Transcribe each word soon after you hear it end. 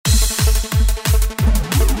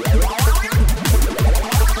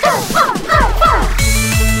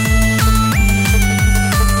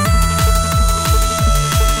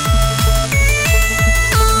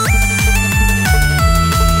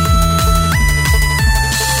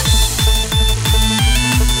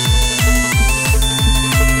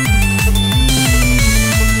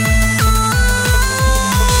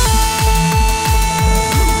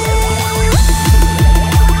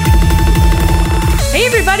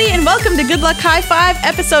everybody, and welcome to Good Luck High Five,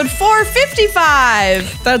 episode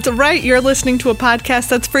 455. That's right. You're listening to a podcast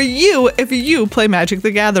that's for you if you play Magic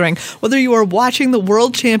the Gathering. Whether you are watching the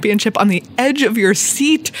World Championship on the edge of your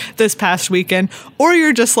seat this past weekend, or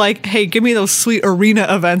you're just like, hey, give me those sweet arena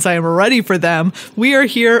events. I am ready for them. We are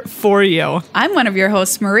here for you. I'm one of your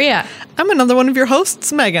hosts, Maria. I'm another one of your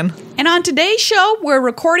hosts, Megan. And on today's show, we're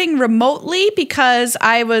recording remotely because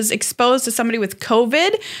I was exposed to somebody with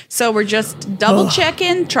COVID. So we're just double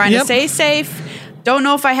checking, trying to stay safe. Don't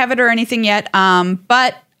know if I have it or anything yet.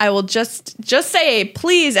 But I will just say,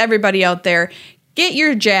 please, everybody out there, get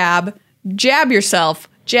your jab yourself.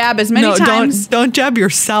 Jab as many times. Don't jab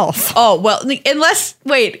yourself. Oh, well,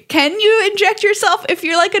 wait, can you inject yourself if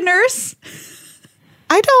you're like a nurse?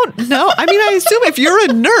 I don't know. I mean, I assume if you're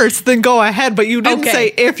a nurse, then go ahead. But you didn't say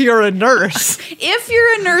if you're a nurse. If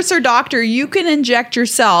you're a nurse or doctor, you can inject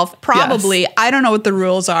yourself. Probably. Yes. I don't know what the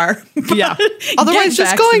rules are. Yeah. Otherwise,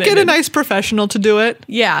 just go and get a nice professional to do it.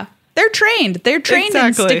 Yeah. They're trained. They're trained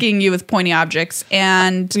in sticking you with pointy objects.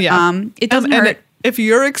 And it doesn't hurt. If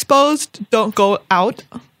you're exposed, don't go out.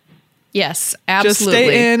 Yes, absolutely. Just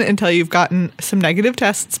stay in until you've gotten some negative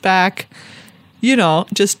tests back. You know,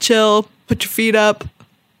 just chill, put your feet up.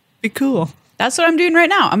 Be cool. That's what I'm doing right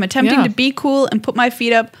now. I'm attempting to be cool and put my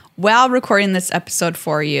feet up while recording this episode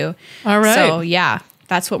for you. All right. So, yeah,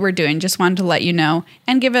 that's what we're doing. Just wanted to let you know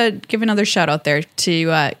and give another shout out there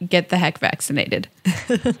to get the heck vaccinated.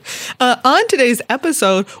 On today's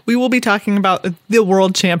episode, we will be talking about the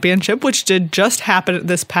World Championship, which did just happen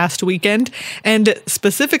this past weekend, and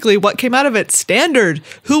specifically what came out of it. Standard,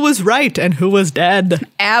 who was right and who was dead.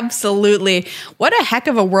 Absolutely. What a heck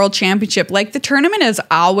of a World Championship. Like, the tournament is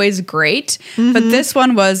always great, but this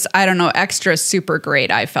one was, I don't know, extra super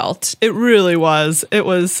great, I felt. It really was. It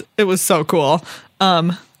was so cool.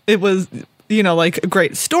 It was, like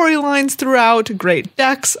great storylines throughout, great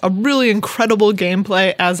decks, a really incredible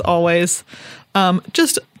gameplay as always.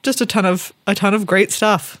 Just a ton of great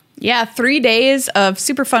stuff. Yeah, 3 days of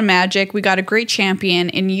super fun Magic. We got a great champion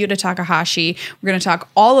in Yuta Takahashi. We're going to talk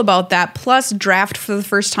all about that, plus draft for the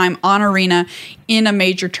first time on Arena in a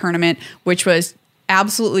major tournament, which was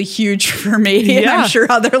absolutely huge for me, and I'm sure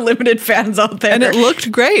other limited fans out there. And it looked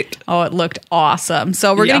great. Oh, it looked awesome.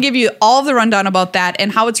 So we're going to give you all of the rundown about that and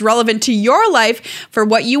how it's relevant to your life for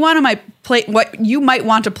what you want to play, what you might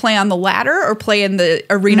want to play on the ladder or play in the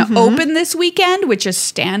Arena Open this weekend, which is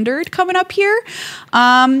Standard coming up here.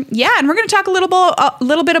 And we're going to talk a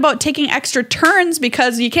little bit about taking extra turns,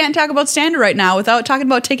 because you can't talk about Standard right now without talking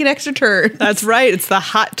about taking extra turns. That's right. It's the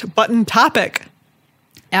hot button topic.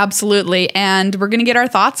 Absolutely. And we're going to get our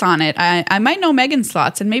thoughts on it. I might know Megan's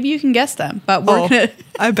thoughts, and maybe you can guess them. But we're going to...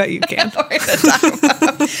 I bet you can. But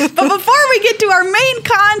before we get to our main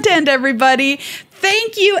content, everybody,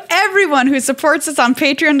 thank you, everyone who supports us on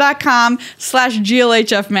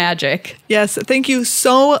patreon.com/GLHFmagic. Yes, thank you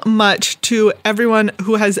so much to everyone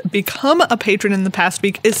who has become a patron in the past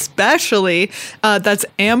week, especially that's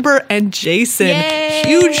Amber and Jason. Yay!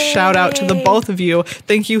 Huge shout out to the both of you.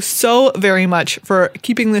 Thank you so very much for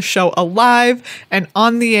keeping this show alive and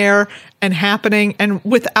on the air and happening and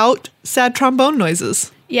without sad trombone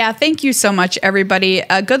noises. Yeah, thank you so much, everybody.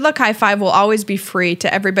 Good Luck High Five will always be free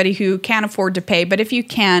to everybody who can't afford to pay. But if you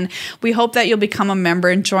can, we hope that you'll become a member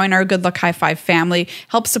and join our Good Luck High Five family.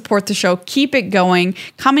 Help support the show. Keep it going.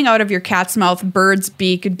 Coming out of your cat's mouth, bird's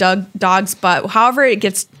beak, dog's butt, however it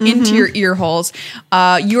gets into your ear holes,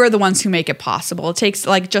 you are the ones who make it possible. It takes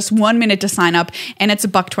like just 1 minute to sign up, and it's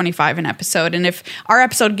 $1.25 an episode. And if our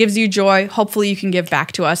episode gives you joy, hopefully you can give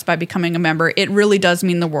back to us by becoming a member. It really does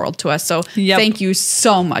mean the world to us. So thank you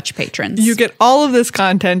so much, patrons. You get all of this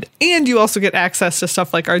content, and you also get access to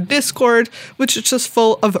stuff like our Discord, which is just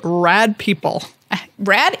full of rad people.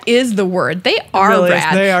 Rad is the word. They are really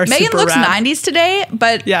rad. They are Megan super looks rad. 90s today,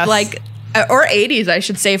 but or 80s, I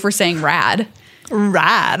should say, if we're saying rad.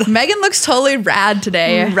 Rad. Megan looks totally rad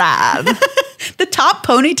today. Rad. The top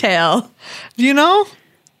ponytail. You know,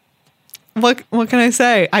 what can I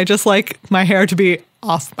say? I just like my hair to be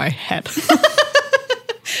off my head.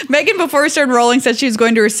 Megan, before we started rolling, said she was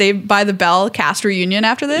going to her Saved by the Bell cast reunion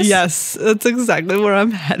after this. Yes, that's exactly where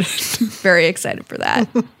I'm headed. Very excited for that.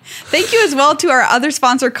 Thank you as well to our other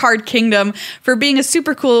sponsor, Card Kingdom, for being a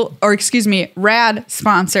super cool, rad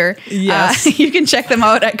sponsor. Yes. You can check them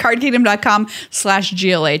out at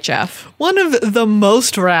cardkingdom.com/GLHF. One of the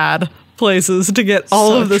most rad places to get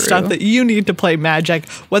all of the stuff that you need to play Magic.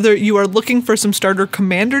 Whether you are looking for some starter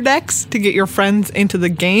commander decks to get your friends into the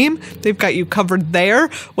game, they've got you covered there.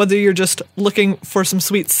 Whether you're just looking for some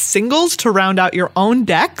sweet singles to round out your own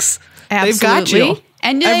decks, they've got you.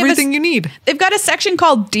 And they have everything you need. They've got a section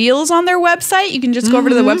called deals on their website. You can just go over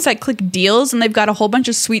to the website, click deals, and they've got a whole bunch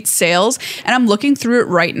of sweet sales. And I'm looking through it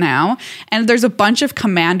right now. And there's a bunch of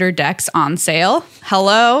Commander decks on sale.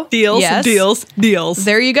 Hello? Deals, Yes. deals.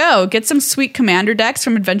 There you go. Get some sweet Commander decks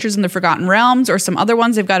from Adventures in the Forgotten Realms or some other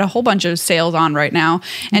ones. They've got a whole bunch of sales on right now.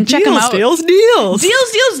 And check them out. Deals.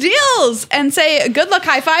 Deals. And say, good luck,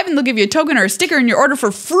 high five, and they'll give you a token or a sticker in your order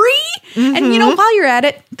for free. And, you know, while you're at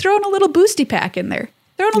it, throw in a little boosty pack in there.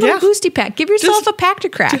 Throw in a little boosty pack. Give yourself a pack to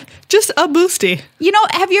crack. Just a boosty. You know,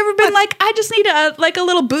 have you ever been like, I just need a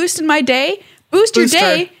little boost in my day? Booster your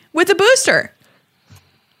day with a booster.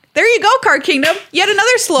 There you go, Card Kingdom. Yet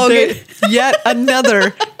another slogan. Yet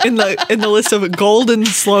another in the list of golden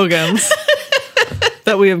slogans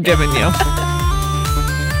that we have given you.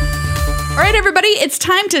 All right, everybody, it's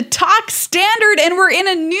time to talk Standard, and we're in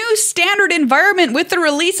a new Standard environment with the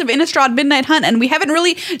release of Innistrad Midnight Hunt, and we haven't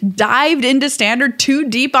really dived into Standard too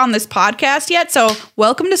deep on this podcast yet, so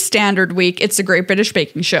welcome to Standard Week. It's a Great British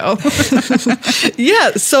Baking Show.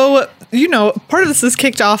 Yeah, so, you know, part of this is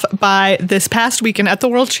kicked off by this past weekend at the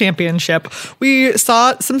World Championship. We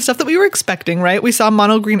saw some stuff that we were expecting, right? We saw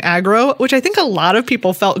Mono Green Aggro, which I think a lot of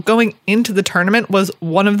people felt going into the tournament was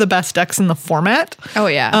one of the best decks in the format. Oh,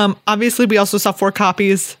 yeah. Obviously, we also saw 4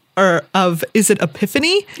 copies of Izzet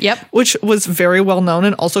Epiphany, Yep. which was very well known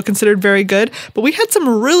and also considered very good. But we had some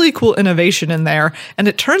really cool innovation in there, and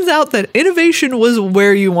it turns out that innovation was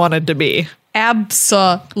where you wanted to be.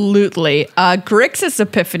 Absolutely. Grixis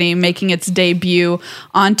Epiphany making its debut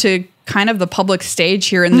onto kind of the public stage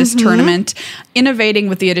here in this tournament, innovating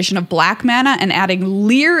with the addition of black mana and adding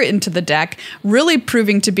Leer into the deck, really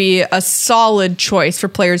proving to be a solid choice for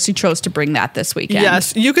players who chose to bring that this weekend.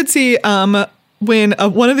 Yes, you could see when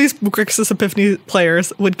one of these Grixis Epiphany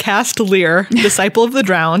players would cast Leer, Disciple of the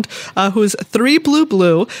Drowned, who's 3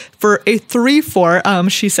 blue for a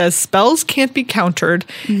 3/4. She says spells can't be countered,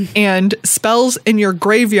 and spells in your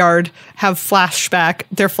graveyard have flashback.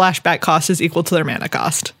 Their flashback cost is equal to their mana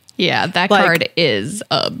cost. Yeah, that card is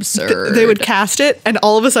absurd. They would cast it, and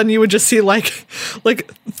all of a sudden you would just see like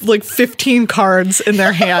 15 cards in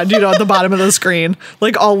their hand, you know, at the bottom of the screen,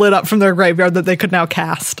 like all lit up from their graveyard that they could now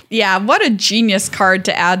cast. Yeah, what a genius card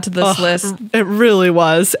to add to this list. It really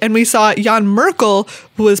was. And we saw Jan Merkel,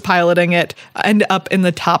 who was piloting it, end up in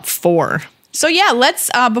the top 4. So yeah,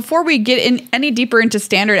 let's, before we get in any deeper into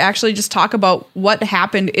Standard, actually just talk about what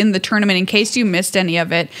happened in the tournament in case you missed any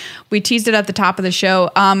of it. We teased it at the top of the show.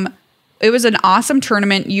 It was an awesome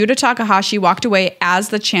tournament. Yuta Takahashi walked away as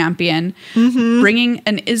the champion, bringing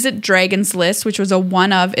an Izzet Dragons list, which was a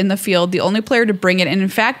one of in the field, the only player to bring it. And in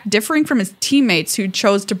fact, differing from his teammates who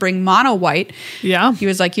chose to bring mono white. Yeah. He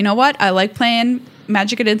was like, you know what? I like playing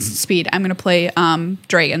Magic at instant speed. I'm going to play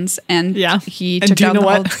Dragons, and he took down the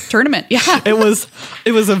whole tournament. Yeah, it was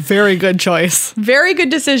a very good choice. Very good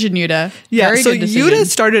decision, Yuta. Yeah, very so good decision. Yuta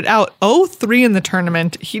started out 0-3 in the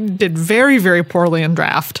tournament. He did very, very poorly in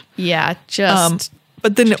draft. Yeah,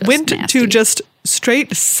 but then it went nasty. to just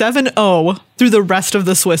straight 7-0 through the rest of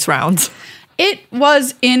the Swiss rounds. It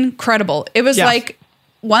was incredible. It was like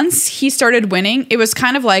once he started winning, it was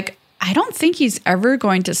kind of like, I don't think he's ever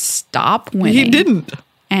going to stop winning. He didn't.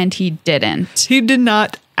 And he didn't. He did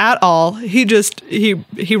not at all. He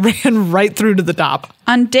ran right through to the top.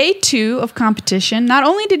 On day 2 of competition, not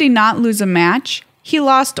only did he not lose a match, he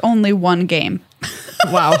lost only 1 game.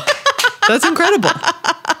 Wow. That's incredible.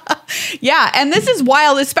 Yeah, and this is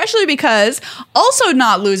wild, especially because also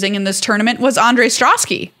not losing in this tournament was Andre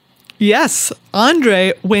Strosky. Yes,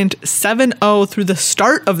 Andre went 7-0 through the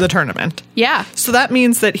start of the tournament. Yeah. So that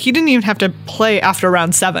means that he didn't even have to play after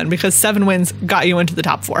round 7 because 7 wins got you into the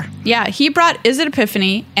top 4. Yeah, he brought Izzet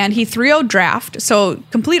Epiphany and he 3-0 draft, so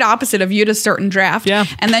complete opposite of Yuta's starting draft. Yeah.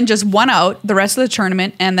 And then just won out the rest of the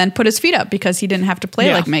tournament and then put his feet up because he didn't have to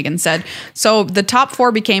play like Megan said. So the top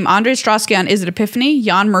 4 became Andre Strosky on Izzet Epiphany,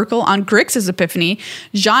 Jan Merkel on Grixis Epiphany,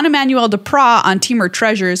 Jean-Emmanuel Depras on Temur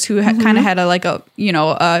Treasures, who kind of had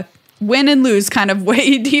a win and lose kind of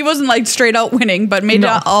way. He wasn't like straight out winning, but made it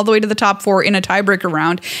all the way to the top 4 in a tiebreaker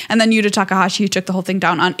round. And then Yuta Takahashi, who took the whole thing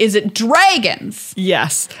down on Izzet Dragons.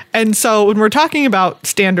 Yes. And so when we're talking about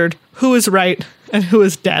Standard, who is right and who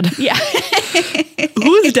is dead? Yeah.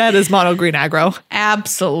 Who is dead is Mono Green Aggro.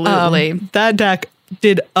 Absolutely. That deck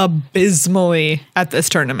did abysmally at this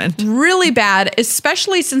tournament. Really bad,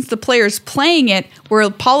 especially since the players playing it were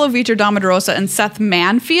Paulo Vitor Damarosa and Seth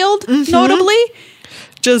Manfield, notably.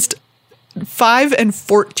 Just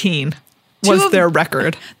 5-14 was their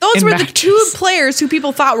record. Those were matches. the 2 players who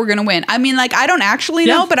people thought were going to win. I mean, like, I don't actually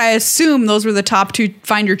know, but I assume those were the top 2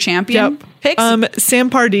 Find Your Champion picks. Sam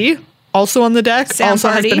Pardee also on the deck, Sam also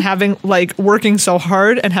Party. has been working so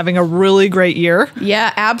hard and having a really great year.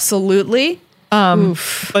 Yeah, absolutely.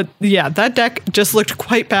 But yeah, that deck just looked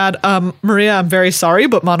quite bad. Maria, I'm very sorry,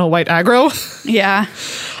 but mono white aggro Yeah.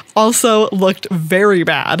 also looked very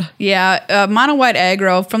bad. Yeah, mono white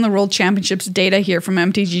aggro from the World Championships data here from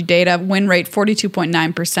MTG data, win rate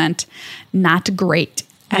 42.9%. Not great,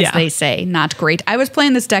 as they say. Not great. I was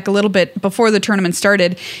playing this deck a little bit before the tournament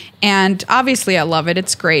started, and obviously I love it.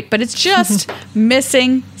 It's great, but it's just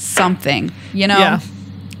missing something, you know? Yeah.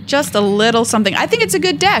 Just a little something. I think it's a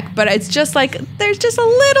good deck, but it's just like there's just a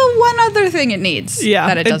little one other thing it needs. Yeah,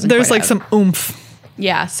 that it doesn't. there's quite like have. some oomph.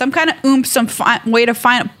 Yeah, some kind of oomph, some way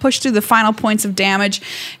to push through the final points of damage.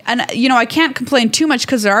 And, you know, I can't complain too much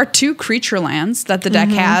because there are 2 creature lands that the deck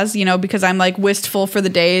has, you know, because I'm like wistful for the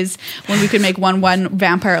days when we could make 1/1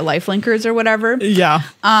 vampire lifelinkers or whatever. Yeah.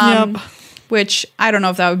 Which I don't know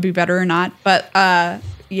if that would be better or not. But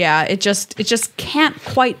yeah, it just can't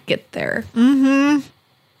quite get there.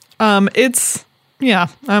 It's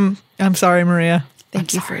I'm sorry, Maria.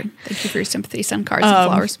 Thank you for your sympathy. Send cards and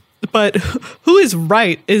flowers. But who is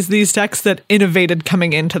right is these decks that innovated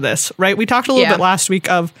coming into this, right? We talked a little bit last week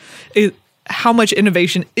of how much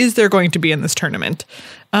innovation is there going to be in this tournament?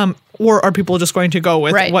 Or are people just going to go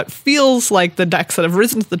with what feels like the decks that have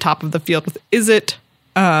risen to the top of the field with Izzet,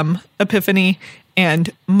 Epiphany,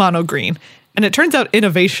 and Mono Green? And it turns out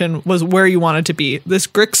innovation was where you wanted to be. This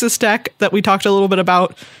Grixis deck that we talked a little bit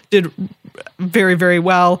about did very, very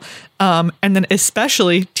well. And then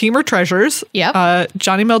especially Teamer Treasures,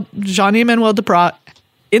 Johnny Manuel Duprat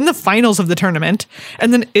in the finals of the tournament.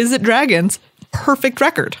 And then Izzet Dragons, perfect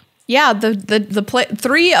record. Yeah, the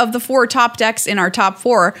 3 of the 4 top decks in our top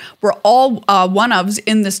 4 were all one-ofs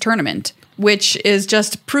in this tournament, which is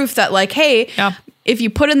just proof that, like, hey, if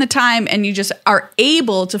you put in the time and you just are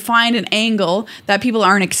able to find an angle that people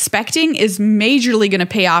aren't expecting, is majorly going to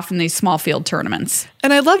pay off in these small field tournaments.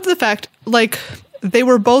 And I loved the fact, like, they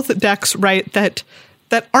were both decks, right, that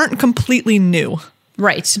aren't completely new.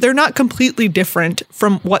 Right. They're not completely different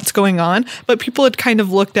from what's going on, but people had kind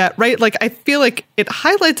of looked at, right? Like, I feel like it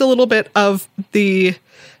highlights a little bit of the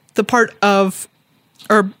part of,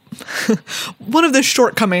 or one of the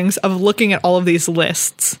shortcomings of looking at all of these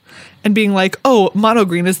lists and being like, oh, Mono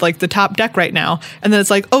Green is like the top deck right now. And then it's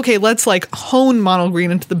like, okay, let's like hone Mono Green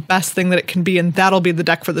into the best thing that it can be, and that'll be the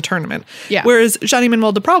deck for the tournament. Yeah. Whereas Johnny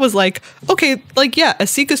Manuel Duprat was like, okay, like, yeah,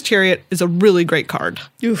 Asika's Chariot is a really great card.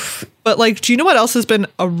 Oof. But like, do you know what else has been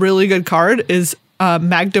a really good card is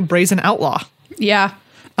Magda Brazen Outlaw. Yeah.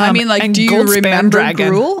 I mean, like, do you Goldspan remember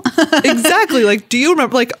Dragon. Gruul? Exactly. Like, do you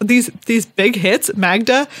remember like these big hits,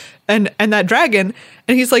 Magda and that dragon?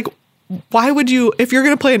 And he's like, why would you, if you're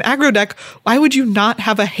going to play an aggro deck, why would you not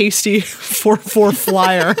have a hasty 4/4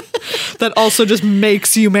 flyer that also just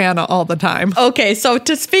makes you mana all the time? Okay, so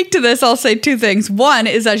to speak to this, I'll say 2 things. One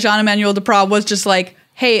is that Jean-Emmanuel Duprat was just like,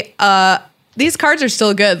 hey, these cards are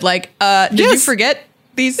still good. Like, did you forget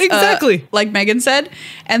these? Exactly. Like Megan said.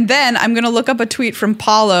 And then I'm going to look up a tweet from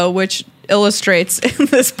Paulo, which illustrates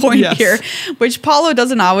this point here, which Paulo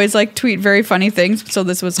doesn't always like tweet very funny things. So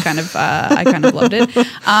this was kind of, I kind of loved it.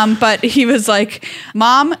 But he was like,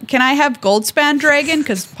 Mom, can I have Goldspan Dragon?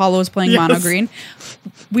 Because Paulo was playing Mono Green.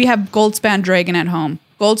 We have Goldspan Dragon at home.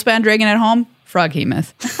 Goldspan Dragon at home,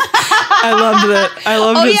 Froghemoth. I loved it. I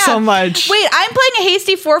loved it so much. Wait, I'm playing a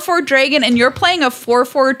hasty 4/4 dragon and you're playing a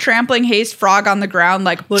 4/4 trampling haste frog on the ground.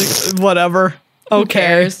 Like whatever. Who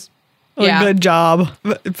cares? Yeah. Good job.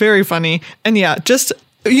 Very funny. And yeah, just,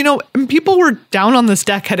 you know, people were down on this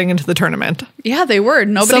deck heading into the tournament. Yeah, they were.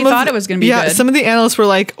 Nobody thought it was going to be good. Yeah, some of the analysts were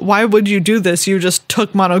like, why would you do this? You just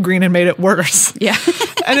took Mono Green and made it worse. Yeah.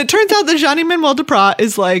 And it turns out that Johnny Manuel Duprat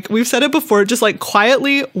is like, we've said it before, just like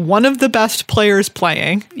quietly one of the best players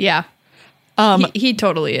playing. Yeah. He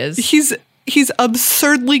totally is. He's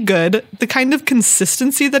absurdly good. The kind of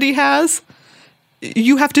consistency that he has,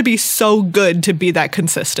 you have to be so good to be that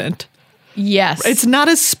consistent. Yes. It's not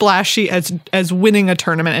as splashy as winning a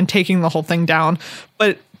tournament and taking the whole thing down,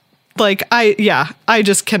 but like I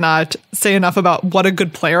just cannot say enough about what a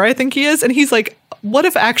good player I think he is. And he's like, what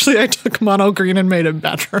if actually I took Mono Green and made it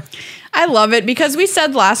better? I love it because we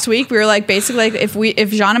said last week, we were like, basically, like,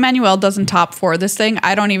 if Jean-Emmanuel doesn't top 4 this thing,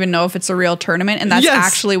 I don't even know if it's a real tournament. And that's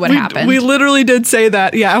actually what happened. We literally did say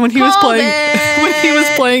that. Yeah. When he was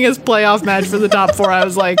playing his playoff match for the top 4, I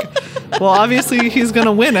was like, well, obviously he's going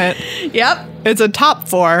to win it. Yep. It's a top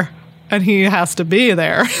 4 and he has to be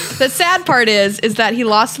there. The sad part is that he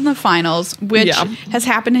lost in the finals, which has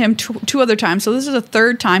happened to him 2 other times. So this is the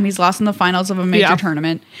 3rd time he's lost in the finals of a major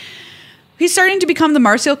tournament. He's starting to become the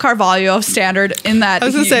Marcio Carvalho of Standard in that I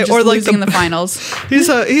was gonna say, just or like losing in the finals. He's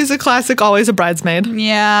a classic, always a bridesmaid.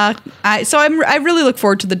 Yeah. I really look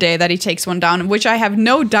forward to the day that he takes one down, which I have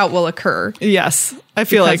no doubt will occur. Yes, I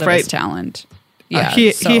feel because like of his right. talent. Yeah,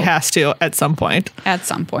 He has to at some point. At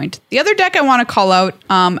some point. The other deck I want to call out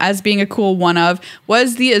as being a cool one of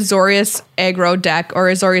was the Azorius Aggro deck or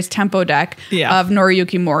Azorius Tempo deck of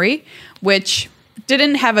Noriyuki Mori, which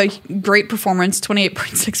didn't have a great performance,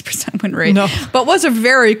 28.6% win rate, but was a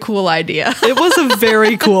very cool idea. It was a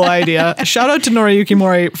very cool idea. Shout out to Noriyuki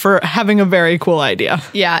Mori for having a very cool idea.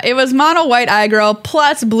 Yeah, it was mono white aggro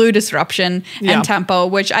plus blue disruption and tempo,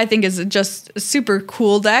 which I think is just a super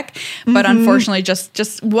cool deck, but unfortunately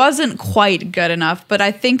just wasn't quite good enough. But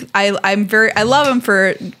I think I love him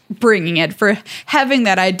for bringing it, for having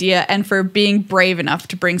that idea, and for being brave enough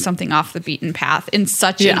to bring something off the beaten path in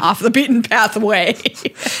such an off the beaten path way.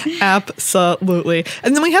 Absolutely.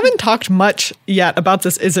 And then we haven't talked much yet about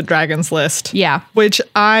this Is It Dragons list. Yeah. Which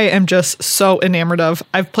I am just so enamored of.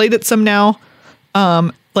 I've played it some now.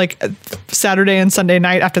 Like Saturday and Sunday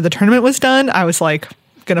night after the tournament was done, I was like,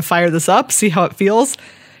 gonna fire this up, see how it feels.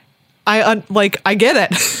 I get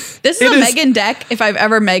it. This is a Megan deck if I've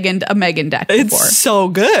ever Meganed a Megan deck before. It's so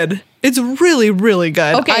good. It's really, really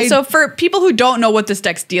good. Okay, so for people who don't know what this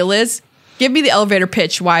deck's deal is, give me the elevator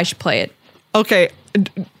pitch why I should play it. Okay,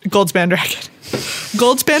 Goldspan Dragon.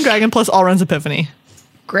 Goldspan Dragon plus All Runs Epiphany.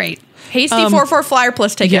 Great. Hasty 4/4 flyer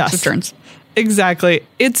plus take extra turns. Exactly.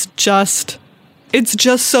 It's just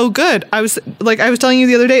so good. I was telling you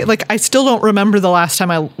the other day, like I still don't remember the last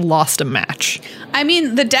time I lost a match. I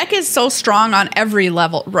mean, the deck is so strong on every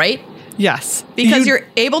level, right? Yes. Because you're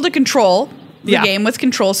able to control the game with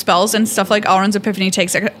control spells and stuff like All Runs Epiphany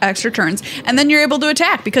takes extra turns. And then you're able to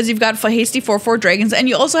attack because you've got hasty 4/4 dragons. And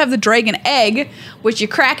you also have the dragon egg, which you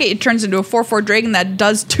crack it turns into a 4/4 dragon that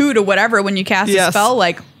does 2 to whatever when you cast a spell.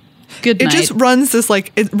 Like, good night. It just runs this,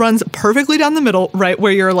 like, it runs perfectly down the middle, right?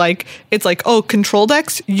 Where you're like, it's like, oh, control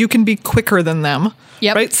decks, you can be quicker than them.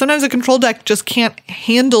 Yep. Right? Sometimes a control deck just can't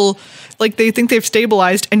handle, like, they think they've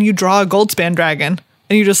stabilized and you draw a Goldspan Dragon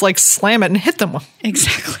and you just, like, slam it and hit them.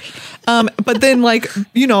 Exactly. But then, like,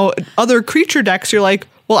 you know, other creature decks, you're like,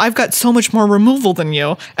 well, I've got so much more removal than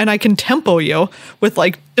you, and I can tempo you with,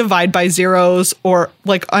 like, divide by zeros or,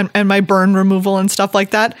 like, and my burn removal and stuff like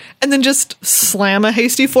that, and then just slam a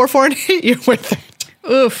hasty 4/4 and hit you with it.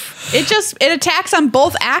 Oof. It attacks on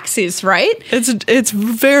both axes, right? It's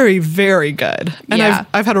very, very good. And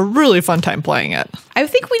I've had a really fun time playing it. I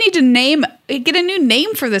think we need to get a new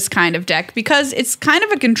name for this kind of deck because it's kind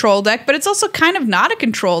of a control deck, but it's also kind of not a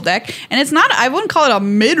control deck. And it's not, I wouldn't call it a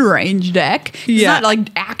mid-range deck. It's not like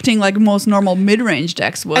acting like most normal mid-range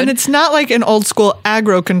decks would. And it's not like an old school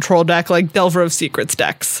aggro control deck like Delver of Secrets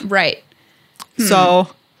decks. Right. So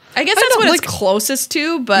I guess that's what it's closest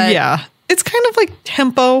to, but yeah. It's kind of like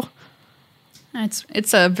tempo.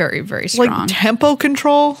 It's a very, very strong. Like tempo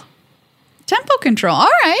control. Tempo control. All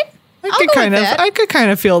right. I could kind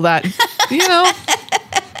of feel that. You know.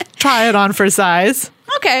 Try it on for size.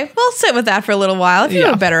 Okay, we'll sit with that for a little while. If you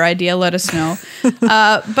have a better idea, let us know.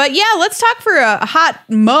 But yeah, let's talk for a hot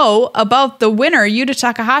mo about the winner, Yuta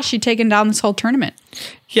Takahashi, taking down this whole tournament.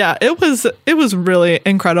 Yeah, it was really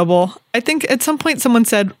incredible. I think at some point someone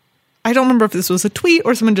said, I don't remember if this was a tweet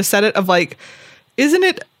or someone just said it, of like,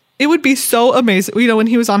 it would be so amazing. You know, when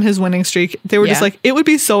he was on his winning streak, they were just like, it would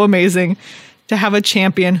be so amazing to have a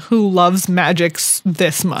champion who loves Magic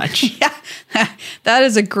this much. Yeah, that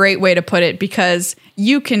is a great way to put it because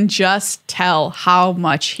you can just tell how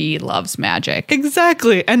much he loves Magic.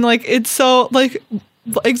 Exactly. And like, it's so like,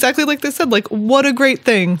 exactly like they said, like, what a great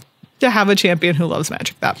thing to have a champion who loves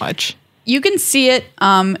Magic that much. You can see it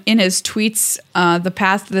in his tweets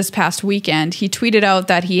this past weekend. He tweeted out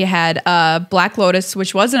that he had Black Lotus,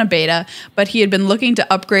 which wasn't a beta, but he had been looking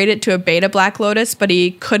to upgrade it to a beta Black Lotus, but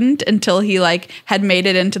he couldn't until he had made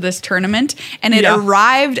it into this tournament, and it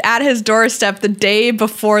arrived at his doorstep the day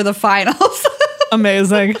before the finals.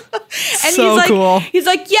 Amazing. And so cool. He's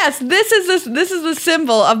like, yes, this is the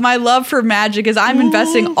symbol of my love for Magic is I'm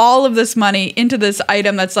investing all of this money into this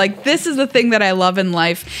item that's like, this is the thing that I love in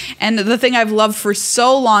life. And the thing I've loved for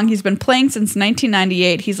so long, he's been playing since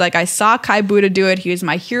 1998. He's like, I saw Kai Buddha do it. He was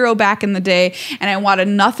my hero back in the day. And I wanted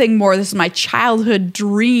nothing more. This is my childhood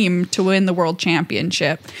dream to win the world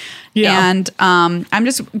championship. Yeah. And I'm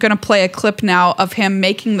just going to play a clip now of him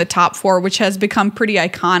making the top 4, which has become pretty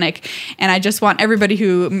iconic. And I just want everybody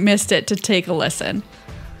who missed it to take a listen.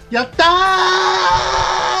 Yatta!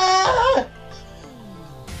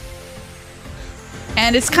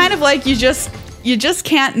 And it's kind of like you just you just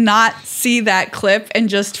can't not see that clip and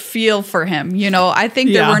just feel for him. You know, I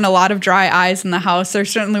think there weren't a lot of dry eyes in the house. There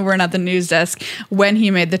certainly weren't at the news desk when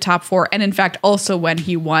he made the top 4. And in fact, also when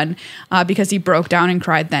he won, because he broke down and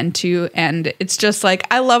cried then too. And it's just like,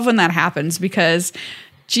 I love when that happens because,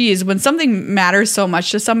 geez, when something matters so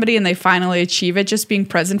much to somebody and they finally achieve it, just being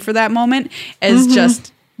present for that moment is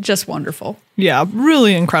just wonderful. Yeah,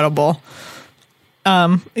 really incredible.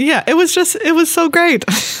 It was so great.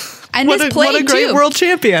 And what a great world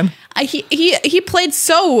champion. He played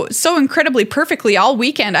so incredibly perfectly all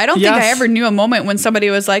weekend. I don't think I ever knew a moment when somebody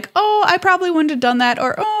was like, "Oh, I probably wouldn't have done that,"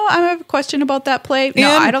 or "Oh, I have a question about that play." No,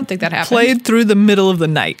 I don't think that happened. Played through the middle of the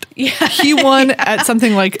night. Yeah, he won at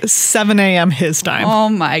something like 7 a.m. his time. Oh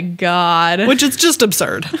my God, which is just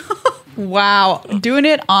absurd. Wow, doing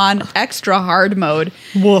it on extra hard mode.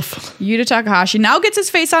 Woof. Yuta Takahashi now gets his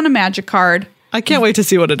face on a Magic card. I can't wait to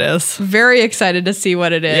see what it is. Very excited to see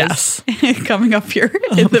what it is. Yes. Coming up here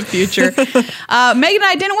in the future. Megan and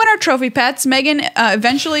I didn't win our trophy pets. Megan,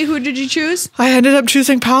 eventually, who did you choose? I ended up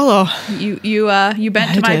choosing Paolo. You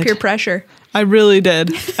bent to my peer pressure. I really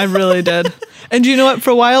did. And you know what?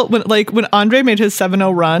 For a while, when Andre made his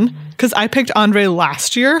 7-0 run, because I picked Andre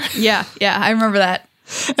last year. Yeah, I remember that.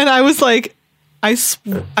 And I was like, I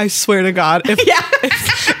swear to God,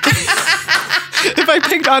 if I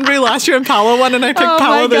picked Andre last year and Paolo won, and I picked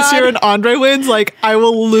Paolo this year and Andre wins, like, I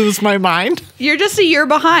will lose my mind. You're just a year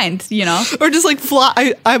behind, you know? Or just like flop.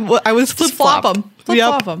 I was flip-flop.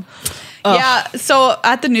 Flip-flop them. Yeah, so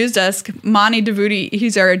at the news desk, Mani Davuti,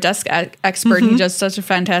 he's our desk expert. He does such a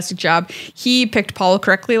fantastic job. He picked Paolo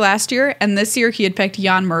correctly last year, and this year he had picked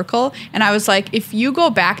Jan Merkel. And I was like, if you go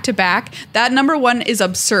back to back, that number 1 is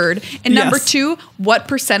absurd. And number 2, what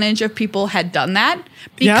percentage of people had done that?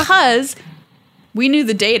 Because we knew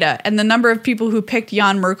the data, and the number of people who picked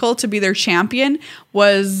Jan Merkel to be their champion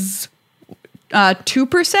was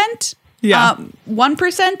 2%. Yeah,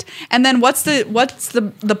 1%, and then what's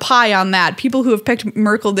the pie on that? People who have picked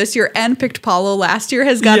Merkel this year and picked Paolo last year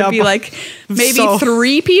has got to be like maybe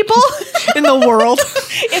 3 people in the world,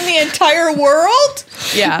 in the entire world.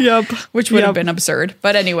 Yeah, which would have been absurd.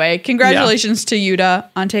 But anyway, congratulations to Yuta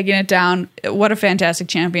on taking it down. What a fantastic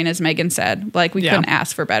champion, as Megan said. Like we couldn't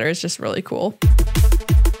ask for better. It's just really cool.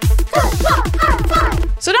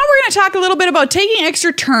 So now we're going to talk a little bit about taking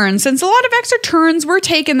extra turns. Since a lot of extra turns were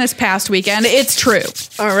taken this past weekend, it's true.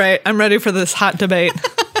 All right, I'm ready for this hot debate.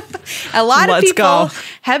 A lot of people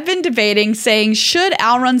have been debating saying, should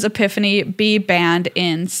Alrund's Epiphany be banned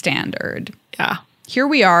in Standard? Yeah. Here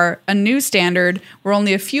we are, a new Standard. We're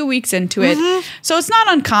only a few weeks into it. So it's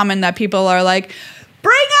not uncommon that people are like,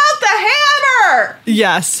 bring out the hammer!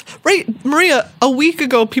 Yes. Right, Maria, a week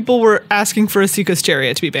ago, people were asking for Asika's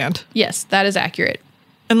Chariot to be banned. Yes, that is accurate.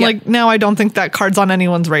 And now I don't think that card's on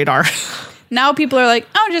anyone's radar. Now people are like,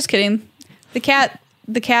 oh, just kidding. The cat,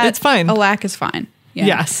 it's fine. Alack is fine. Yeah.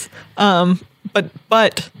 Yes. But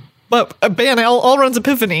ban Alrund's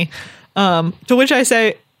Epiphany. To which I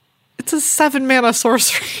say, it's a 7-mana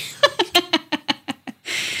sorcery.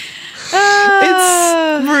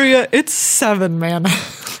 It's 7 mana.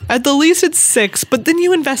 At the least it's 6, but then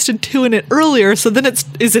you invested 2 in it earlier, so then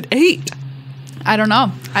is it 8? I don't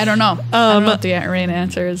know. I don't know what the right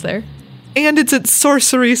answer is there. And it's at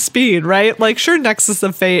sorcery speed, right? Like, sure, Nexus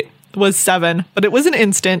of Fate was 7, but it was an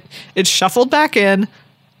instant. It's shuffled back in.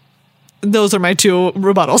 Those are my 2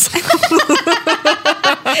 rebuttals.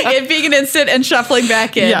 It being an instant and shuffling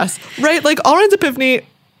back in. Yes. Right? Like, Alrund's Epiphany,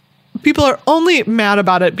 people are only mad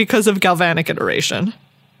about it because of Galvanic Iteration.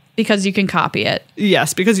 Because you can copy it.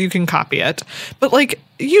 Yes, because you can copy it. But, like,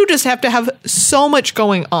 you just have to have so much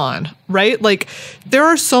going on, right? Like, there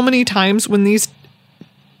are so many times when these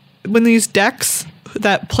decks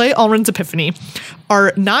that play Alrund's Epiphany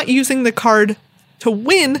are not using the card to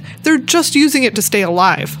win, they're just using it to stay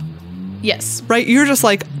alive. Yes. Right? You're just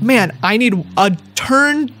like, man, I need a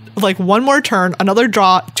turn, like one more turn, another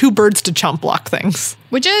draw, 2 birds to chump block things.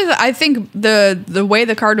 Which is, I think, the way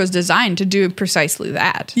the card was designed to do precisely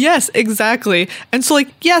that. Yes, exactly. And so, like,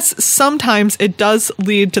 yes, sometimes it does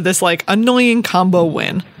lead to this, like, annoying combo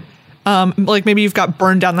win. Like, maybe you've got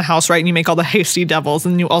burned down the house, right? And you make all the hasty devils,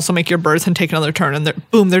 and you also make your birds and take another turn, and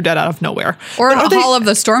they're dead out of nowhere. Or Hall of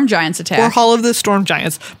the Storm Giants attack. Or Hall of the Storm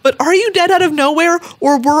Giants. But are you dead out of nowhere,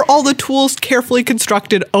 or were all the tools carefully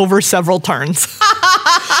constructed over several turns?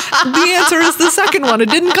 The answer is the second one. It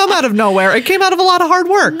didn't come out of nowhere. It came out of a lot of hard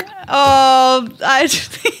work. Oh, I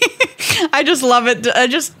just love it.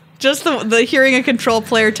 Just the hearing a control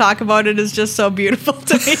player talk about it is just so beautiful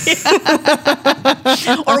to me.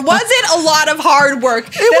 Or was it a lot of hard work?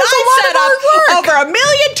 It was a lot of hard work. Over 1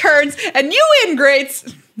 million turns, and you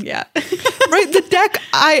ingrates Yeah. Right? The deck,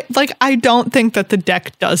 I don't think that the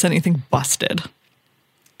deck does anything busted.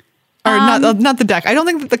 Or not the deck. I don't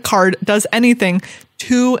think that the card does anything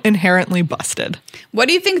too inherently busted. What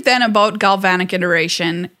do you think then about Galvanic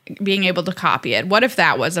Iteration being able to copy it? What if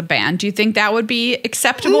that was a ban? Do you think that would be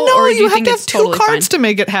acceptable? No, or do you have think to have it's two totally cards fine? to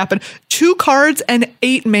make it happen. 2 cards and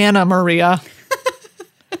 8 mana, Maria.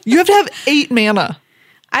 You have to have 8 mana.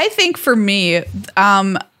 I think for me,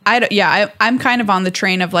 I'm kind of on the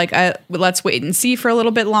train of like, let's wait and see for a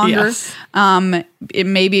little bit longer. Yes.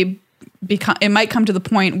 It might come to the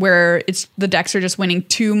point where the decks are just winning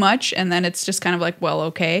too much, and then it's just kind of like, well,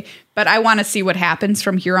 okay. But I want to see what happens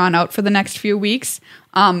from here on out for the next few weeks.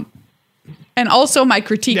 And also, my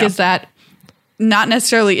critique is that not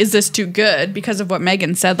necessarily is this too good because of what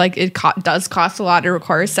Megan said. Like it does cost a lot. It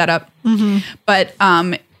requires setup, but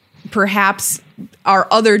perhaps our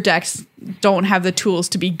other decks don't have the tools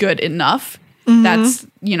to be good enough. That's,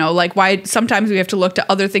 like why sometimes we have to look to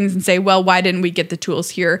other things and say, well, why didn't we get the tools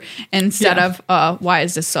here instead of why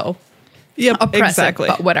is this so oppressive? Exactly.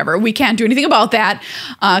 But whatever. We can't do anything about that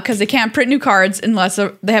because they can't print new cards unless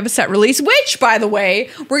they have a set release, which, by the way,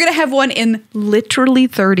 we're going to have one in literally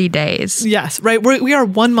 30 days. Yes, right. We are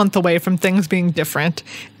 1 month away from things being different.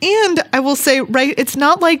 And I will say, right, it's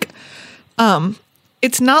not like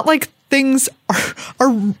things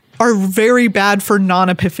are very bad for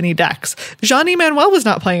non-Epiphany decks. Jean-Emmanuel was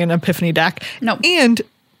not playing an Epiphany deck. No. And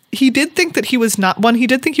he did think that he was not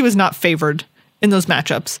favored in those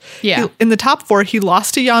matchups. Yeah. In the top 4, he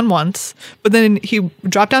lost to Jan once, but then he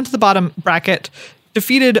dropped down to the bottom bracket,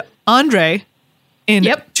 defeated Andre in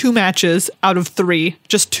 2 matches out of 3,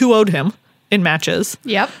 just 2-0'd him in matches.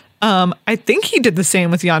 Yep. I think he did the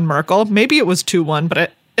same with Jan Merkel. Maybe it was 2-1,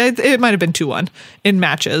 but it might have been 2-1 in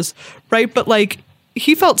matches, right? But like,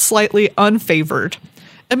 he felt slightly unfavored.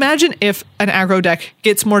 Imagine if an aggro deck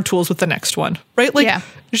gets more tools with the next one, right? Like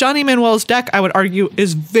Jean-Emmanuel's deck, I would argue,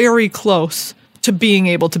 is very close to being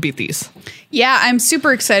able to beat these. Yeah, I'm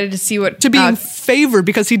super excited to see what... To being favored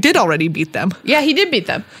because he did already beat them. Yeah, he did beat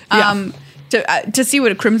them. Yeah. To see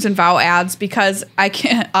what Crimson Vow adds, because I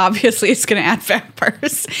can't, obviously it's going to add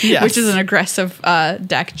vampires, which is an aggressive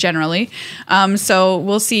deck generally. So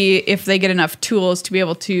we'll see if they get enough tools to be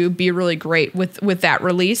able to be really great with that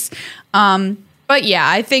release. But yeah,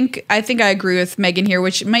 I think I agree with Megan here,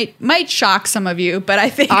 which might shock some of you, but I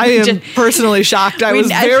think I am personally shocked. I was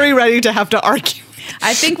very ready to have to argue.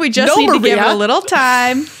 I think we just need to give it a little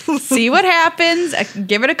time, see what happens,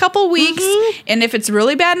 give it a couple weeks. And if it's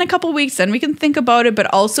really bad in a couple weeks, then we can think about it. But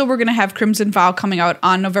also we're going to have Crimson Vow coming out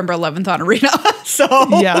on November 11th on Arena. So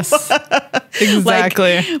yes,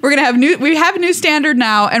 exactly. Like, we have a new standard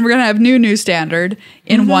now, and we're going to have new standard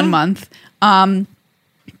in 1 month.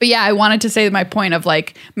 But yeah, I wanted to say my point of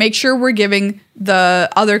like, make sure we're giving the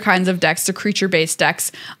other kinds of decks, the creature-based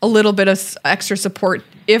decks, a little bit of extra support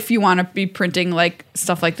if you want to be printing like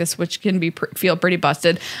stuff like this, which can be feel pretty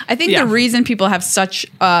busted. I think the reason people have such,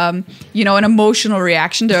 an emotional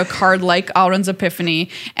reaction to a card like Alrund's Epiphany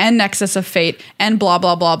and Nexus of Fate and blah,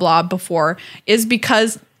 blah, blah, blah before is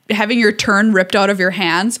because having your turn ripped out of your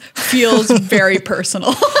hands feels very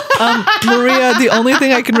personal. Maria, the only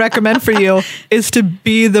thing I can recommend for you is to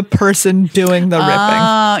be the person doing the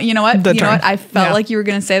ripping. You know what? I felt like you were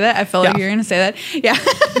going to say that. I felt like you were going to say that. Yeah.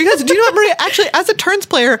 Because do you know what, Maria? Actually, as a turns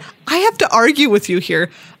player, I have to argue with you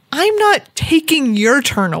here. I'm not taking your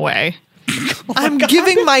turn away. I'm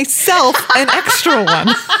giving myself an extra one.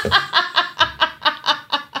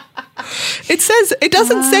 It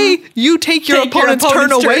doesn't say you take your opponent's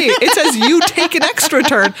turn away. It says you take an extra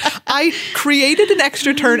turn. I created an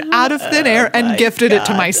extra turn out of thin air and gifted it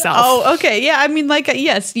to myself. Oh, okay. Yeah. I mean, like,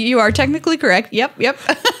 yes, you are technically correct. Yep. Yeah.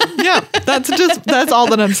 That's all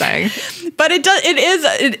that I'm saying. But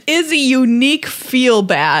it is a unique feel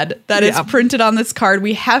bad that is printed on this card.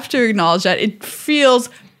 We have to acknowledge that it feels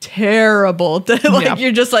terrible to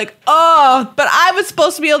you're just like, oh, but I was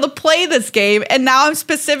supposed to be able to play this game, and now I'm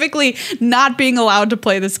specifically not being allowed to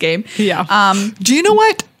play this game. Do you know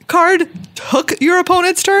what card took your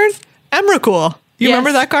opponent's turn? Emrakul. You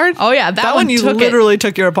remember that card? Oh yeah, that one you literally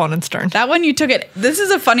took your opponent's turn. That one you took it. This is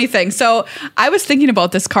a funny thing. So I was thinking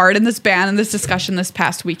about this card and this ban and this discussion this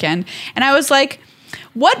past weekend, and I was like,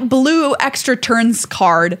 what blue extra turns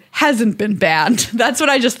card hasn't been banned? That's what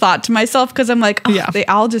I just thought to myself, because I'm like, they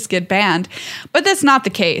all just get banned. But that's not the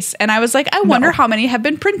case. And I was like, I wonder how many have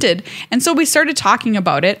been printed. And so we started talking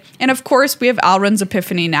about it. And of course, we have Alrund's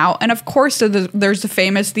Epiphany now. And of course, there's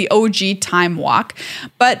the OG Time Walk.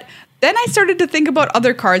 But then I started to think about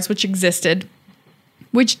other cards which existed,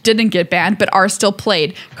 which didn't get banned, but are still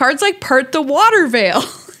played. Cards like Part the Water Veil.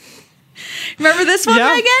 Remember this one,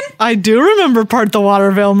 Megan? I do remember Part the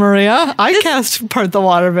Water Veil, Maria. I cast Part the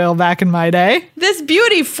Water Veil back in my day. This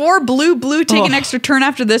beauty, 4 blue, take an extra turn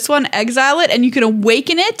after this one, exile it, and you can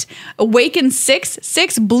awaken it. Awaken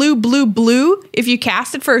 6 blue. If you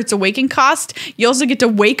cast it for its awaken cost, you also get to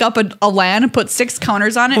wake up a land and put 6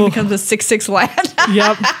 counters on it and becomes a 6/6 land.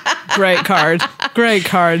 Yep. Great card. Great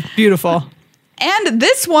card. Beautiful. And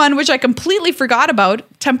this one, which I completely forgot about,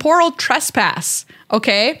 Temporal Trespass.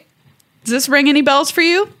 Okay? Does this ring any bells for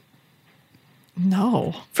you?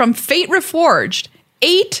 No. From Fate Reforged,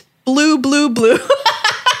 8 blue.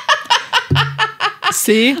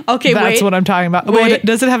 See? Okay, That's wait. what I'm talking about. Wait.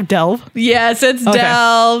 Does it have Delve? Yes, it's Okay.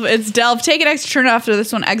 Delve. It's Delve. Take an extra turn after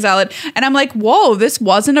this one, exile it. And I'm like, whoa, this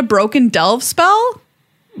wasn't a broken Delve spell?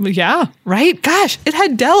 Yeah. Right? Gosh, it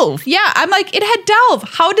had Delve. Yeah, I'm like, it had Delve.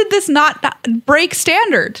 How did this not break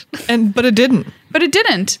standard? But it didn't. But it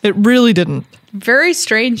didn't. It really didn't. Very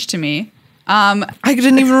strange to me. I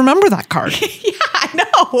didn't even remember that card. Yeah, I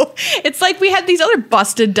know. It's like we had these other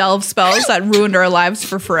busted Delve spells that ruined our lives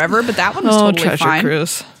for forever, but that one was totally Treasure fine.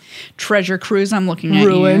 Cruise. Treasure Cruise, I'm looking at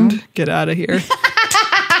Ruined. you. Get out of here.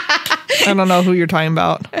 I don't know who you're talking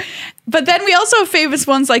about. But then we also have famous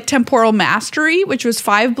ones like Temporal Mastery, which was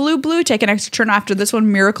 5 blue. Take an extra turn after this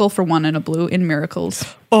one. Miracle for 1 and a blue in Miracles.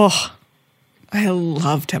 Oh, I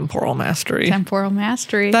love Temporal Mastery. Temporal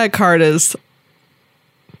Mastery. That card is...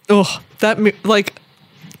 Oh,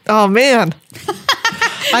 oh man.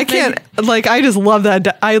 I can't, I just love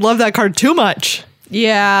that. I love that card too much.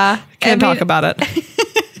 Yeah. Can't talk about it.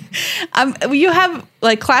 You have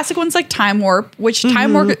like classic ones like Time Warp, which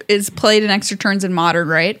Time Warp is played in extra turns in Modern,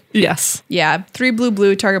 right? Yes. Yeah. 3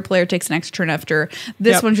 blue, target player takes an extra turn after.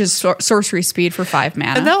 This Yep. one's just sorcery speed for 5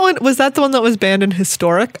 mana. And that one, was that the one that was banned in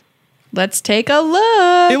Historic? Let's take a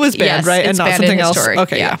look. It was banned, right? It's And not banned something in else? Historic.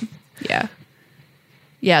 Okay, Yeah.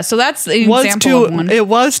 Yeah, so that's an example of one. It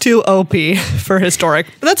was too OP for Historic.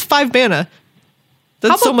 But that's 5 mana.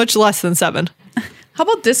 That's so much less than 7. How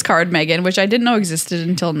about this card, Megan, which I didn't know existed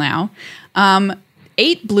until now?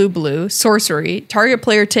 8 blue, sorcery. Target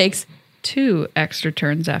player takes 2 extra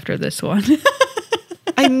turns after this one.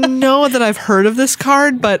 I know that I've heard of this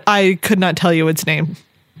card, but I could not tell you its name.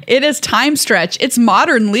 It is Time Stretch. It's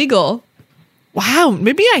Modern legal. Wow,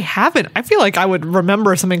 maybe I haven't. I feel like I would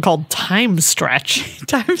remember something called Time Stretch.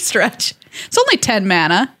 Time Stretch. It's only 10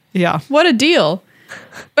 mana. Yeah. What a deal.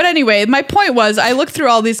 But anyway, my point was I looked through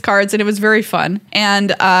all these cards and it was very fun.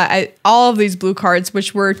 And all of these blue cards,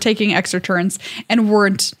 which were taking extra turns and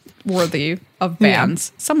weren't worthy of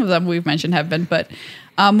bans. Yeah. Some of them we've mentioned have been, but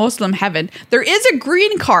most of them haven't. There is a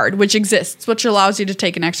green card which exists, which allows you to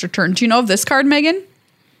take an extra turn. Do you know of this card, Megan?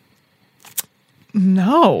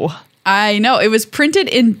 No. I know. It was printed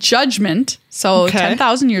in Judgment, so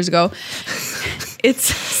 10,000 years ago. It's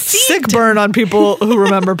sick burn on people who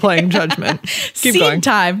remember playing Judgment. Keep going.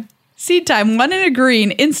 Time. Seed Time, 1 in a green,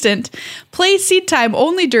 instant. Play Seed Time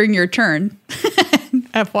only during your turn.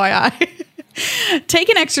 FYI. Take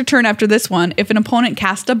an extra turn after this one if an opponent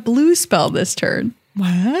cast a blue spell this turn.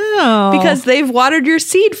 Wow. Because they've watered your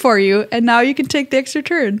seed for you, and now you can take the extra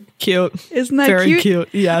turn. Cute. Isn't that very cute? Very cute,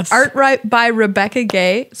 yes. Art by Rebecca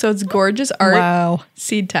Gay, so it's gorgeous art. Wow.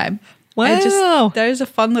 Seed Time. Wow. There's a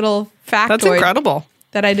fun little factoid. That's incredible.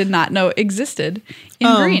 That I did not know existed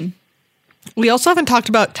in green. We also haven't talked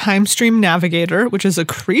about Time Stream Navigator, which is a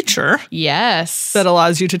creature. Yes. That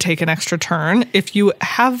allows you to take an extra turn if you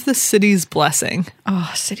have the City's Blessing.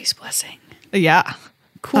 Oh, City's Blessing. Yeah.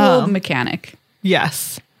 Cool mechanic.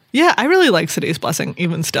 Yes. Yeah, I really like City's Blessing,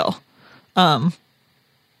 even still. But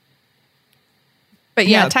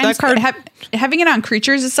yeah, that card, having it on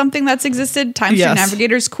creatures is something that's existed. Time Stream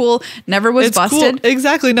Navigator is cool. Never was busted. Cool.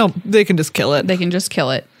 Exactly. No, they can just kill it. They can just kill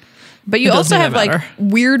it. But you also have like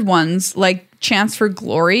weird ones like Chance for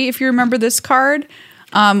Glory, if you remember this card.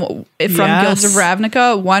 From Guilds of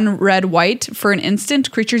Ravnica, 1 red-white. For an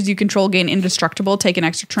instant, creatures you control gain indestructible. Take an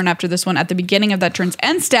extra turn after this one. At the beginning of that turn's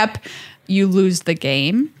end step, you lose the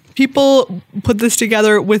game. People put this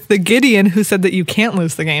together with the Gideon, who said that you can't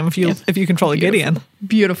lose the game if you control a Gideon.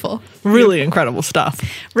 Beautiful. Really incredible stuff.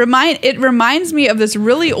 It reminds me of this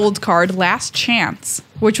really old card, Last Chance,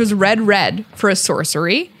 which was red for a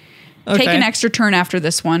sorcery. Okay. Take an extra turn after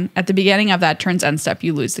this one. At the beginning of that turn's end step,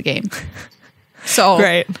 you lose the game. So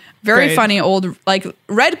great. Very funny old, like,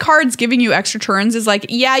 red cards giving you extra turns is like,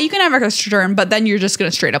 yeah, you can have an extra turn, but then you're just going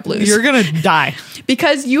to straight up lose. You're going to die.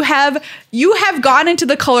 Because you have gone into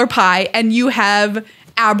the color pie and you have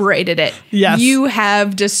aberrated it. Yes. You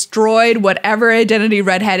have destroyed whatever identity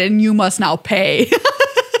Red had and you must now pay.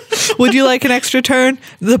 Would you like an extra turn?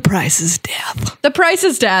 The price is death. The price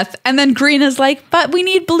is death. And then green is like, but we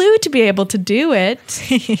need blue to be able to do it.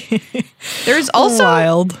 There's also,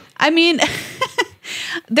 wild. I mean,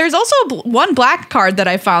 there's also one black card that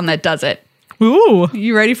I found that does it. Ooh.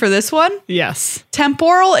 You ready for this one? Yes.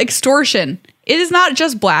 Temporal Extortion. It is not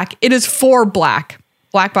just black. It is 4 black.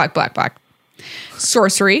 Black, black, black, black.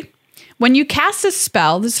 Sorcery. When you cast a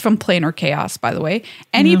spell, this is from Planar Chaos, by the way,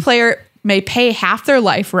 any player may pay half their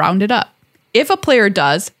life rounded up. If a player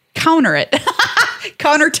does, counter it.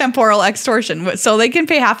 Counter Temporal Extortion. So they can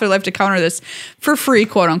pay half their life to counter this for free,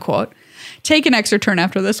 quote unquote. Take an extra turn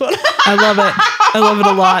after this one. I love it. I love it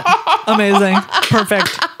a lot. Amazing.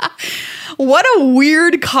 Perfect. What a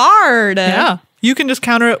weird card. Yeah. You can just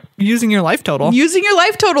counter it using your life total. Using your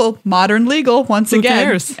life total. Modern legal, once Who again.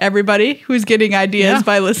 cares? Everybody who's getting ideas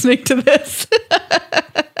by listening to this.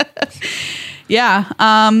 Yeah.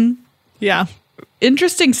 Yeah.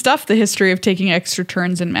 Interesting stuff, the history of taking extra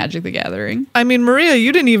turns in Magic the Gathering. I mean, Maria,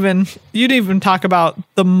 you didn't even talk about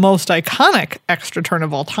the most iconic extra turn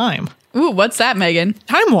of all time. Ooh, what's that, Megan?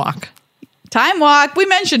 Time Walk. Time Walk. We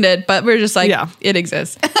mentioned it, but we're just like, Yeah. it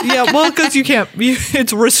exists. Yeah, well, because you can't.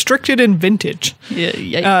 It's restricted in Vintage.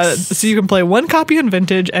 Yikes. So you can play 1 copy in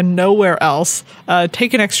Vintage and nowhere else.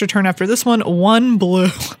 Take an extra turn after this one. 1 blue.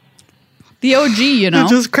 The OG, you know. It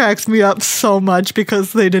just cracks me up so much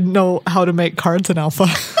because they didn't know how to make cards in Alpha.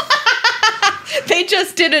 They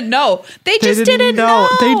just didn't know. They just didn't know.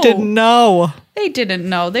 They didn't know. They didn't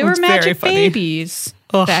know. They were It's very Magic funny. babies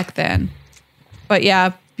Ugh. back then. But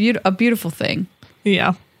yeah, a beautiful thing.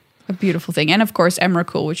 Yeah. A beautiful thing. And of course,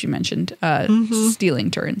 Emrakul, which you mentioned, stealing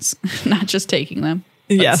turns, not just taking them.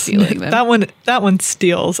 But Yes. stealing them. That one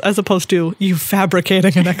steals as opposed to you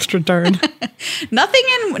fabricating an extra turn.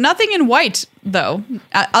 Nothing in white though.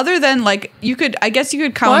 Other than like I guess you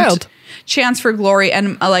could count Wild. Chance for Glory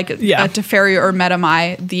and Yeah. Teferi or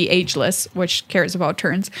Metamai, the ageless, which cares about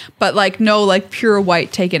turns, but like no like pure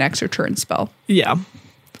white take an extra turn spell. Yeah.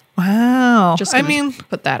 Wow. Just I gonna mean,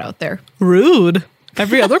 put that out there. rude.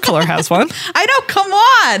 Every other color has one. I know, come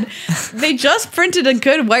on. They just printed a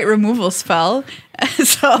good white removal spell.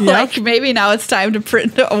 So like maybe now it's time to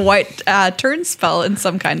print a white turn spell in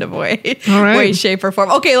some kind of way. All right. Way, shape, or form.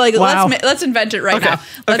 Okay, like Wow. let's invent it right Okay. now.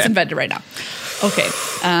 Let's Okay. invent it right now. Okay.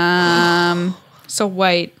 So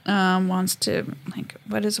white wants to like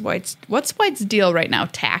what's white's deal right now?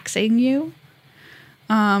 Taxing you?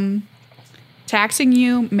 Taxing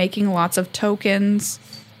you, making lots of tokens.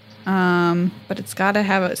 But it's got to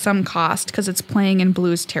have some cost because it's playing in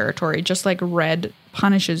blue's territory, just like red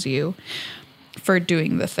punishes you for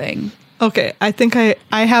doing the thing. Okay, I think I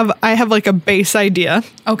have like a base idea.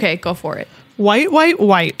 Okay, go for it. White, white,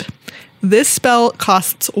 white. This spell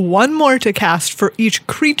costs 1 more to cast for each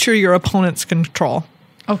creature your opponents control.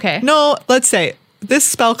 Okay. No, let's say this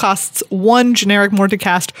spell costs 1 generic more to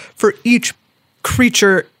cast for each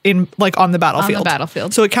creature in like on the battlefield. On the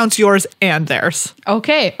battlefield. So it counts yours and theirs.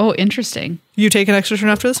 Okay. Oh, interesting. You take an extra turn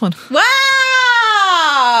after this one.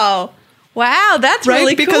 Wow. Wow, that's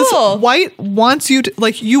really because cool. white wants you to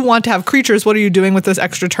like you want to have creatures. What are you doing with this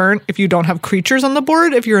extra turn if you don't have creatures on the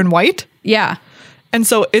board if you're in white? Yeah. And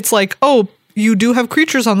so it's like, oh, you do have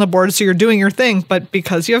creatures on the board, so you're doing your thing, but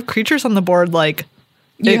because you have creatures on the board, like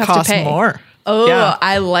You it have to costs pay. more. Oh, Yeah.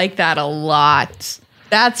 I like that a lot.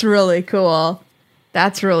 That's really cool.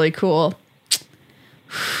 That's really cool.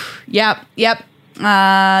 Yep. Yeah,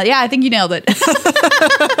 I think you nailed it.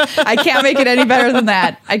 I can't make it any better than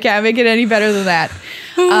that.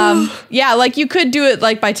 Yeah, like you could do it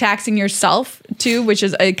like by taxing yourself too, which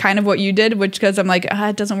is kind of what you did, which because I'm like,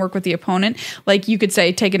 it doesn't work with the opponent. Like you could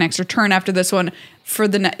say, take an extra turn after this one for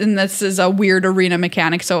and this is a weird arena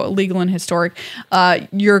mechanic, so legal and historic.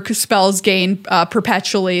 Your spells gain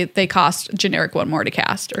perpetually. They cost generic 1 more to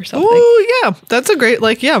cast or something. Ooh, yeah, that's a great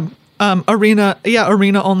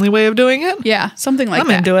arena only way of doing it. Yeah, something like I'm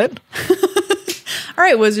that. into it. All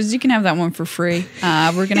right, Wizards, you can have that one for free.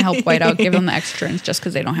 We're going to help White out, give them the extra turns just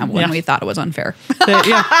because they don't have one. Yeah. We thought it was unfair. Hey,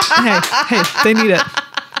 they need it.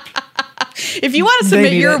 If you want to They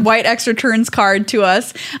submit need your it. White extra turns card to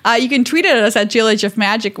us, you can tweet at us at GLHF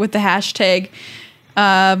Magic with the hashtag.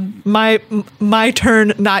 My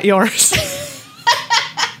turn, not yours.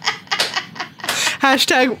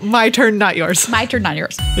 Hashtag my turn, not yours. My turn, not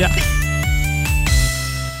yours. Yeah.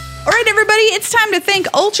 All right, everybody, it's time to thank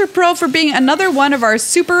Ultra Pro for being another one of our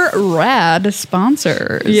super rad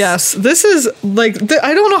sponsors. Yes, this is like,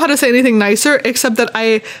 I don't know how to say anything nicer except that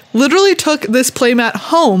I literally took this playmat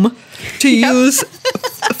home to use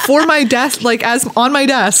for my desk, like as on my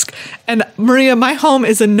desk. And Maria, my home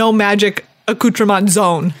is a no magic accoutrement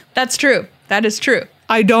zone. That's true. That is true.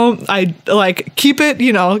 I like keep it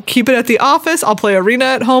at the office. I'll play Arena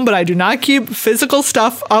at home, but I do not keep physical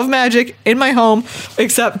stuff of Magic in my home,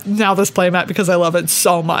 except now this playmat because I love it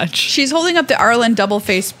so much. She's holding up the Arlen double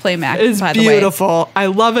face playmat. It's by the way. beautiful. I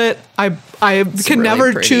love it. I can really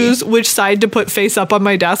never pretty. choose which side to put face up on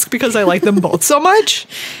my desk because I like them both so much.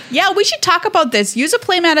 Yeah, we should talk about this. Use a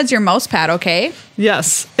playmat as your mouse pad, okay?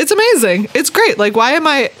 Yes, it's amazing. It's great. Like, why am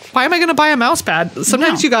I going to buy a mouse pad?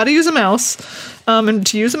 Sometimes No. you got to use a mouse, and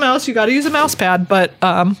to use a mouse, you got to use a mouse pad. But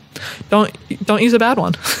don't use a bad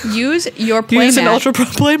one. Use your Use an playmat Ultra Pro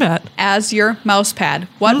playmat. as your mouse pad.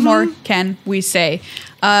 What more can we say?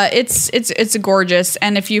 It's gorgeous,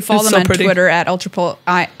 and if you follow It's them so on pretty. Twitter at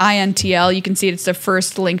INTL, you can see it's the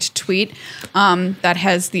first linked tweet that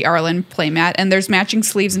has the Arlen playmat, and there's matching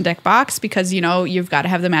sleeves and deck box because you've got to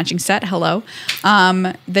have the matching set. Hello,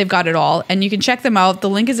 they've got it all, and you can check them out. The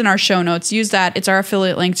link is in our show notes. Use that; it's our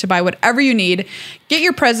affiliate link to buy whatever you need. Get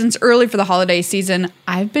your presents early for the holiday season.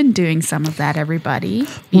 I've been doing some of that. Everybody,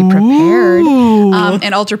 be prepared.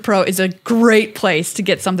 And Ultra Pro is a great place to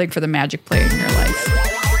get something for the Magic player in your life.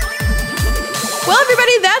 Well,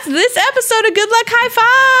 everybody, that's this episode of Good Luck High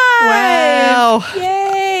Five. Wow.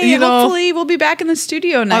 Yay. Hopefully, we'll be back in the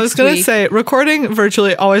studio next week. I was going to say, recording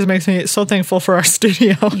virtually always makes me so thankful for our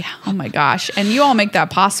studio. Yeah. Oh, my gosh. And you all make that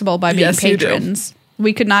possible by being Yes, you do. patrons.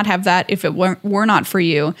 We could not have that if it were not for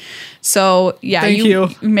you. So, yeah, Thank you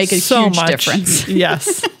make a so huge much. difference.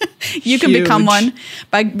 Yes. You can become Huge. one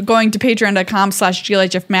by going to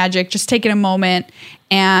patreon.com/GLHF Just taking a moment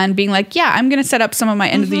and being like, yeah, I'm going to set up some of my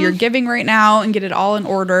end of the year giving right now and get it all in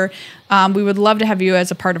order. We would love to have you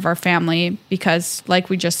as a part of our family because, like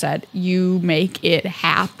we just said, you make it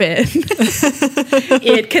happen.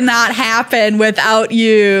 It cannot happen without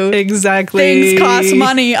you. Exactly. Things cost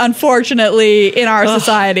money, unfortunately, in our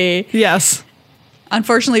society. Yes.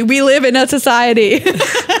 Unfortunately, we live in a society.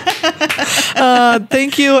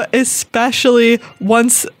 Thank you, especially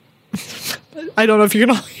once. I don't know if you can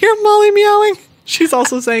all hear Molly meowing. She's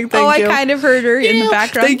also saying thank you. I kind of heard her in the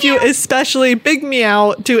background. Thank you, especially big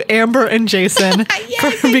meow to Amber and Jason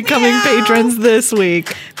for big becoming meow. patrons this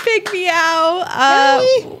week. Big meow.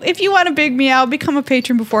 If you want a big meow, become a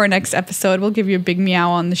patron before our next episode. We'll give you a big meow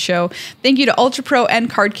on the show. Thank you to Ultra Pro and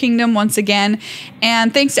Card Kingdom once again.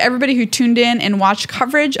 And thanks to everybody who tuned in and watched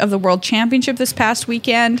coverage of the World Championship this past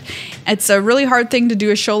weekend. It's a really hard thing to do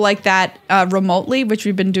a show like that remotely, which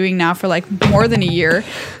we've been doing now for like more than a year.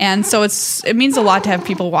 And so it means a lot to have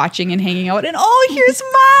people watching and hanging out. And here's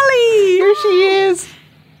Molly. Here she is.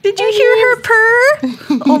 Did you hear her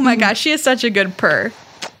purr? Oh my gosh, she has such a good purr.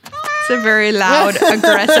 It's a very loud,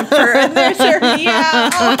 aggressive purr. And there's her meow.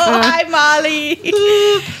 Oh, hi, Molly.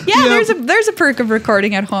 Yeah, Yep. there's a perk of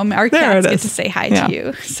recording at home. Our There cats it get is. to say hi Yeah. to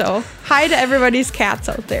you. So hi to everybody's cats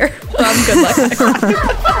out there from Good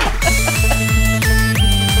Luck.